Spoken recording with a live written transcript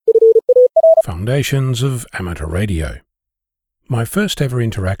Foundations of Amateur Radio. My first ever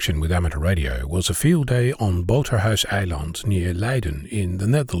interaction with amateur radio was a field day on Boterhuis-eiland near Leiden in the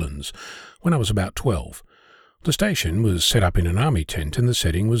Netherlands when I was about 12. The station was set up in an army tent and the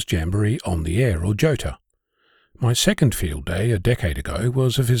setting was Jamboree on the Air or Jota. My second field day a decade ago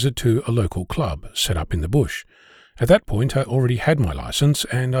was a visit to a local club set up in the bush. At that point I already had my licence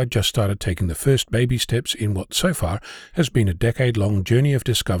and I just started taking the first baby steps in what so far has been a decade-long journey of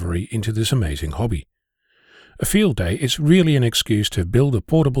discovery into this amazing hobby. A field day is really an excuse to build a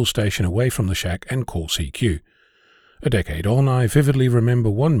portable station away from the shack and call CQ. A decade on, I vividly remember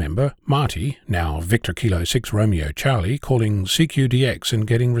one member, Marty, now Victor Kilo 6 Romeo Charlie, calling CQDX and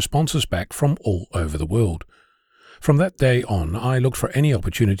getting responses back from all over the world. From that day on, I looked for any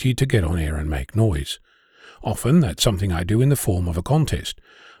opportunity to get on air and make noise. Often that's something I do in the form of a contest.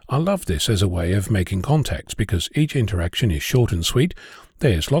 I love this as a way of making contacts because each interaction is short and sweet,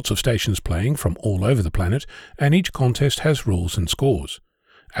 there's lots of stations playing from all over the planet, and each contest has rules and scores.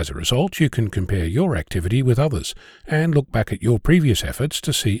 As a result, you can compare your activity with others and look back at your previous efforts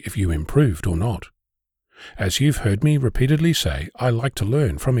to see if you improved or not. As you've heard me repeatedly say, I like to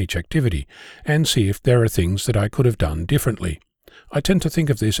learn from each activity and see if there are things that I could have done differently. I tend to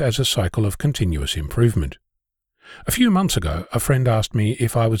think of this as a cycle of continuous improvement. A few months ago, a friend asked me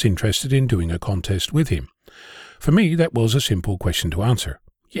if I was interested in doing a contest with him. For me, that was a simple question to answer.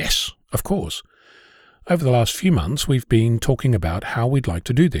 Yes, of course. Over the last few months, we've been talking about how we'd like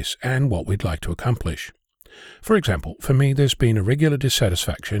to do this and what we'd like to accomplish. For example, for me there's been a regular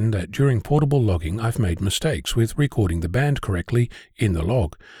dissatisfaction that during portable logging I've made mistakes with recording the band correctly in the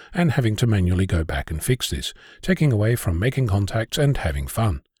log and having to manually go back and fix this, taking away from making contacts and having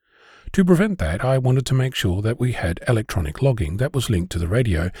fun. To prevent that, I wanted to make sure that we had electronic logging that was linked to the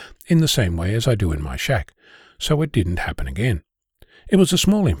radio in the same way as I do in my shack, so it didn't happen again. It was a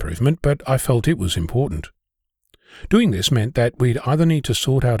small improvement, but I felt it was important. Doing this meant that we'd either need to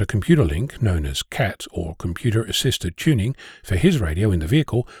sort out a computer link, known as CAT or Computer-Assisted Tuning, for his radio in the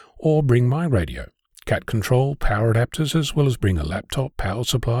vehicle, or bring my radio, CAT control, power adapters, as well as bring a laptop, power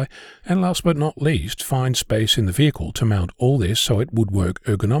supply, and last but not least, find space in the vehicle to mount all this so it would work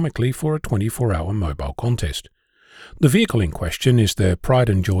ergonomically for a 24-hour mobile contest. The vehicle in question is the pride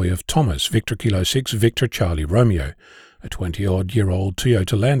and joy of Thomas, Victor Kilo 6 Victor Charlie Romeo, a 20-odd-year-old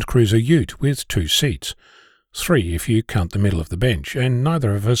Toyota Land Cruiser ute with 2 seats. 3 if you count the middle of the bench, and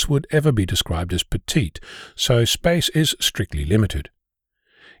neither of us would ever be described as petite, so space is strictly limited.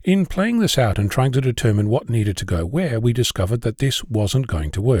 In playing this out and trying to determine what needed to go where, we discovered that this wasn't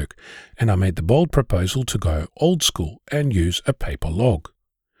going to work, and I made the bold proposal to go old school and use a paper log.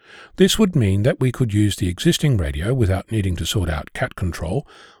 This would mean that we could use the existing radio without needing to sort out CAT control,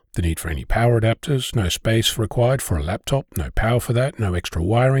 the need for any power adapters, no space required for a laptop, no power for that, no extra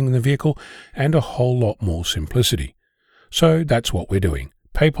wiring in the vehicle, and a whole lot more simplicity. So that's what we're doing,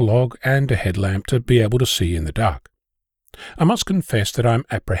 paper log and a headlamp to be able to see in the dark. I must confess that I'm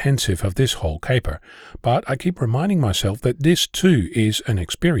apprehensive of this whole caper, but I keep reminding myself that this too is an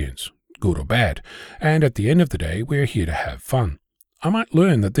experience, good or bad, and at the end of the day we're here to have fun. I might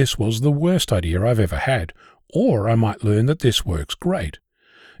learn that this was the worst idea I've ever had, or I might learn that this works great.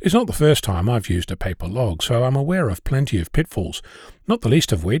 It's not the first time I've used a paper log, so I'm aware of plenty of pitfalls, not the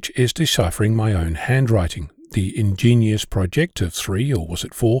least of which is deciphering my own handwriting, the ingenious project of 3, or was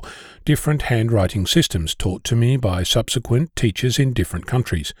it 4, different handwriting systems taught to me by subsequent teachers in different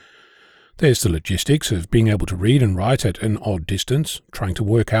countries. There's the logistics of being able to read and write at an odd distance, trying to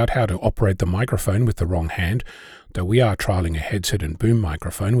work out how to operate the microphone with the wrong hand, though we are trialling a headset and boom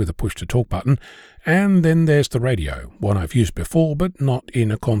microphone with a push-to-talk button, and then there's the radio, one I've used before but not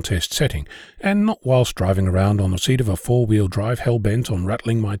in a contest setting, and not whilst driving around on the seat of a 4-wheel drive hell-bent on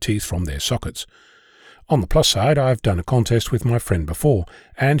rattling my teeth from their sockets. On the plus side, I've done a contest with my friend before,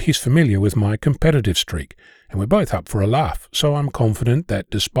 and he's familiar with my competitive streak, and we're both up for a laugh, so I'm confident that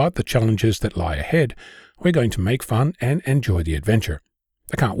despite the challenges that lie ahead, we're going to make fun and enjoy the adventure.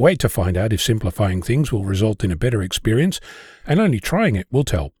 I can't wait to find out if simplifying things will result in a better experience, and only trying it will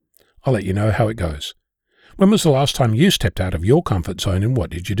tell. I'll let you know how it goes. When was the last time you stepped out of your comfort zone and what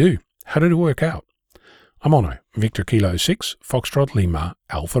did you do? How did it work out? I'm Onno, Victor Kilo 6, Foxtrot Lima,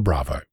 Alpha Bravo.